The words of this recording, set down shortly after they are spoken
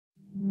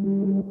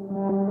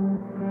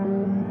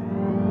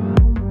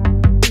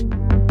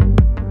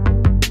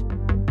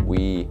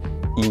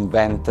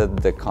invented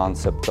the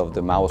concept of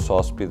the mouse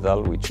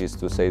hospital, which is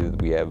to say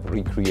that we have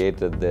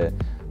recreated the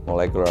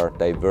molecular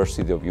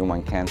diversity of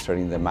human cancer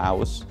in the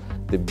mouse.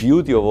 The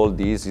beauty of all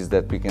this is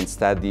that we can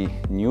study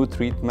new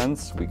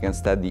treatments, we can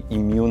study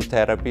immune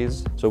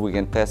therapies, so we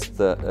can test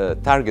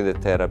targeted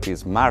therapies,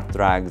 smart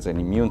drugs and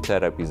immune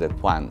therapies at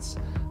once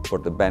for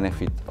the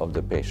benefit of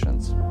the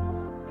patients.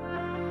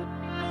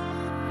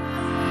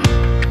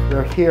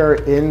 We're here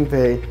in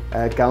the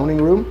gowning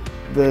room.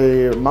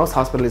 The mouse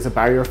hospital is a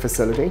barrier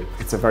facility.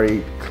 It's a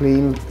very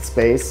clean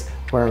space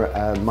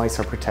where mice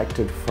are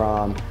protected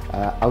from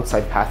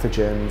outside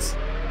pathogens.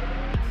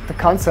 The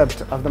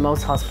concept of the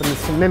mouse hospital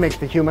is to mimic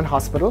the human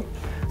hospital,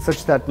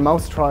 such that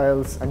mouse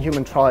trials and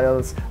human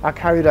trials are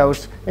carried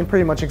out in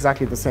pretty much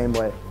exactly the same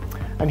way.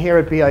 And here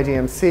at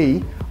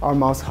BIDMC, our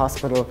mouse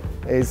hospital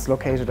is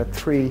located at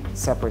 3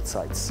 separate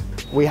sites.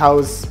 We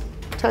house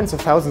tens of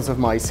thousands of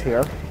mice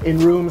here in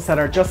rooms that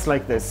are just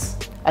like this.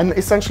 And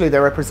essentially they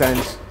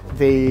represent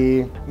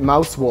the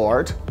mouse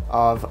ward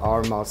of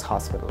our mouse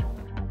hospital.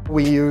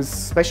 We use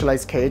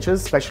specialized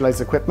cages, specialized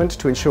equipment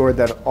to ensure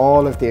that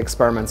all of the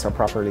experiments are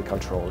properly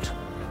controlled.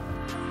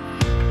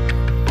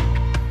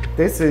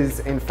 This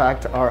is in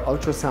fact our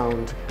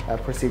ultrasound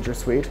procedure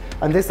suite,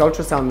 and this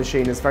ultrasound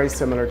machine is very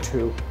similar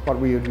to what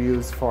we would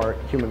use for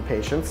human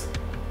patients.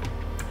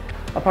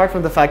 Apart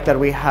from the fact that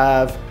we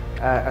have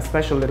a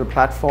special little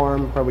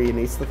platform where we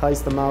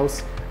anesthetize the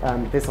mouse,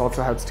 this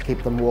also helps to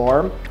keep them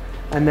warm.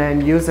 And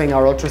then using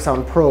our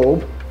ultrasound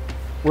probe,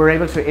 we're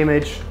able to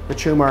image the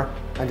tumour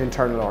and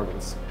internal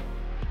organs.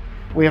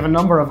 We have a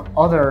number of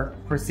other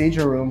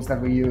procedure rooms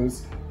that we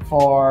use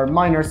for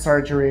minor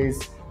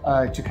surgeries,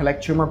 to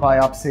collect tumour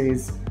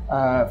biopsies,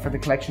 for the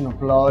collection of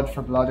blood,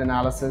 for blood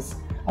analysis,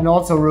 and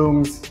also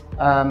rooms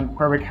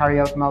where we carry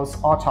out mouse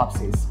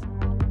autopsies.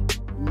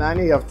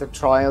 Many of the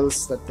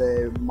trials that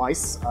the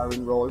mice are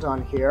enrolled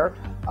on here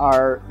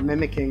are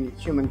mimicking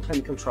human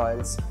clinical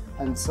trials,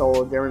 and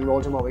so they're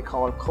enrolled in what we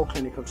call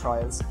co-clinical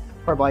trials,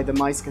 whereby the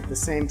mice get the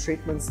same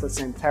treatments, the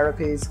same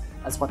therapies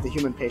as what the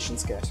human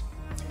patients get.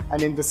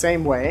 And in the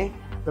same way,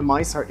 the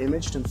mice are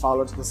imaged and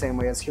followed the same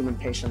way as human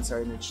patients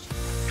are imaged.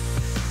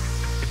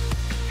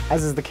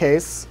 As is the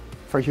case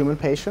for human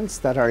patients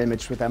that are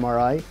imaged with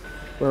MRI,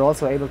 we're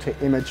also able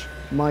to image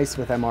mice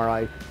with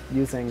MRI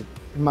using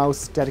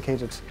mouse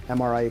dedicated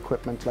MRI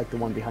equipment like the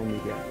one behind me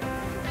here.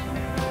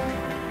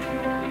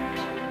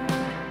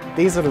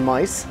 These little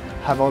mice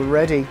have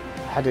already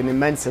had an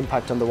immense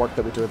impact on the work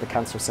that we do at the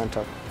Cancer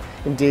Centre.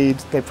 Indeed,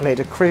 they played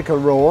a critical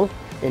role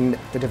in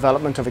the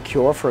development of a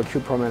cure for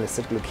acute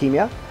promyelocytic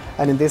leukemia,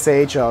 and in this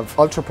age of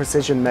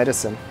ultra-precision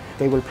medicine,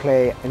 they will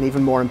play an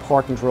even more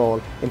important role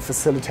in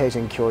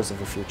facilitating cures of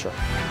the future.